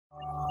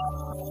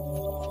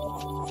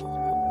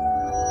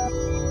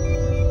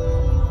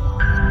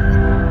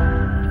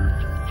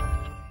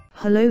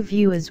Hello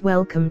viewers,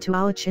 welcome to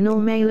our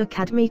channel Mail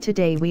Academy.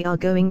 Today we are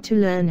going to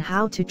learn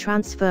how to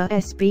transfer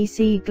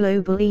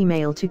SBCglobal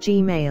email to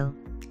Gmail.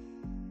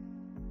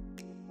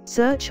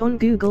 Search on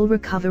Google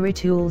Recovery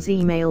Tools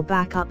Email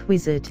Backup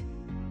Wizard.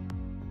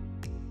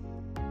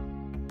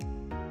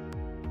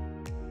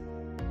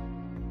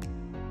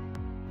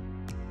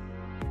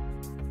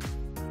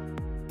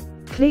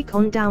 Click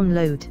on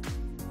Download.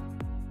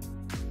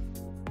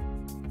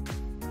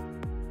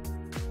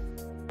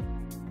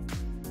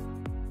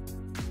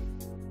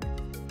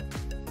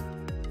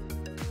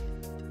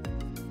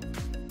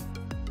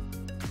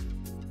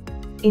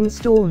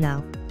 Install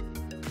now.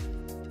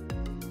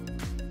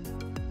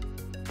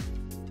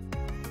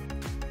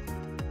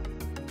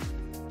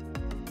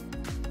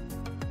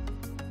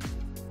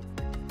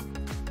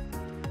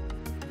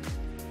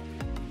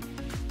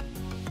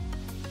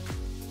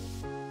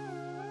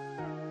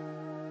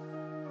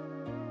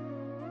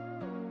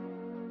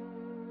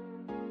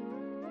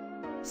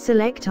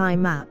 Select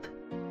IMAP.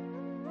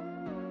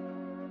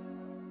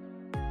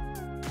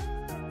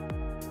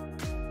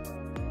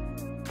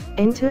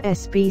 Enter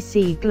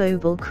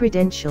SBCglobal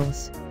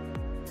credentials.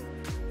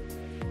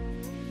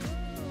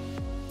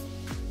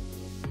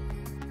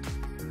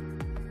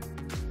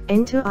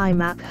 Enter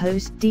IMAP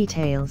host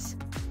details.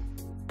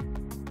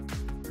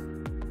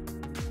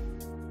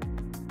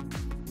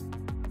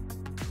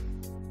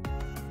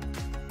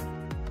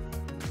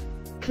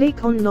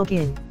 Click on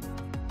Login.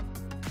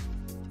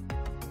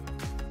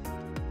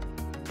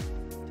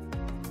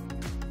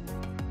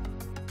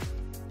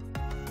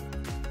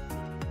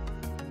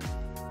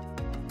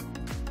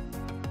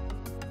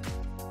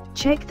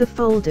 Check the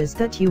folders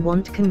that you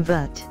want to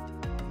convert.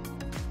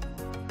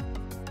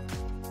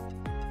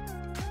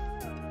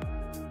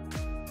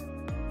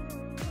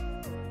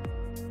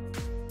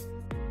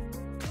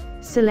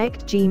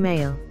 Select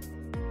Gmail.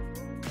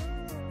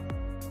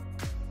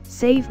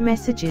 Save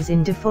messages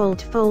in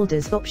default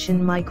folders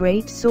option.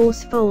 Migrate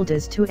source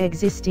folders to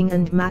existing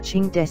and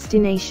matching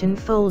destination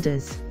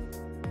folders.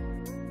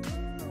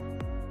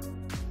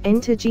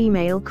 Enter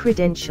Gmail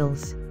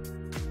credentials.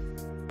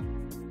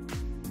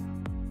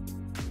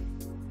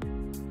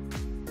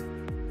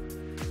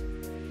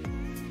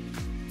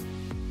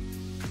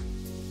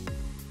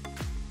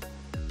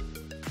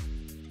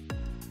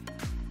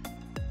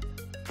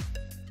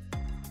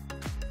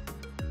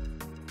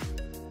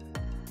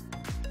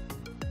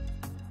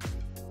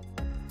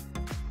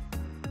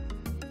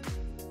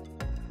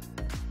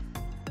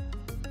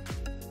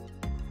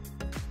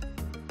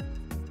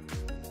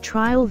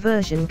 Trial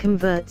version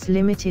converts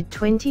limited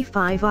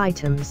 25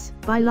 items.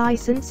 Buy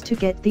license to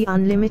get the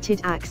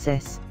unlimited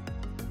access.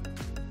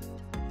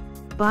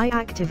 Buy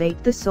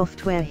activate the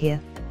software here.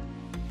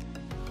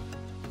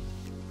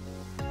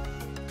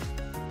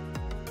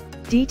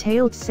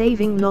 Detailed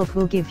saving log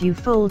will give you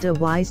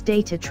folder-wise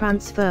data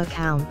transfer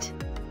count.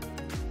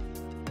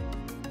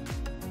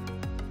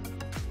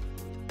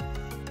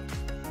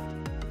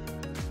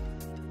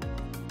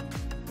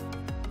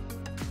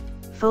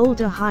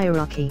 Folder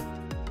hierarchy.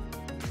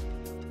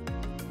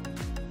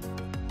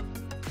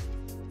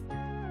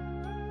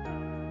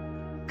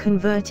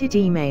 Converted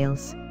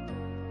emails.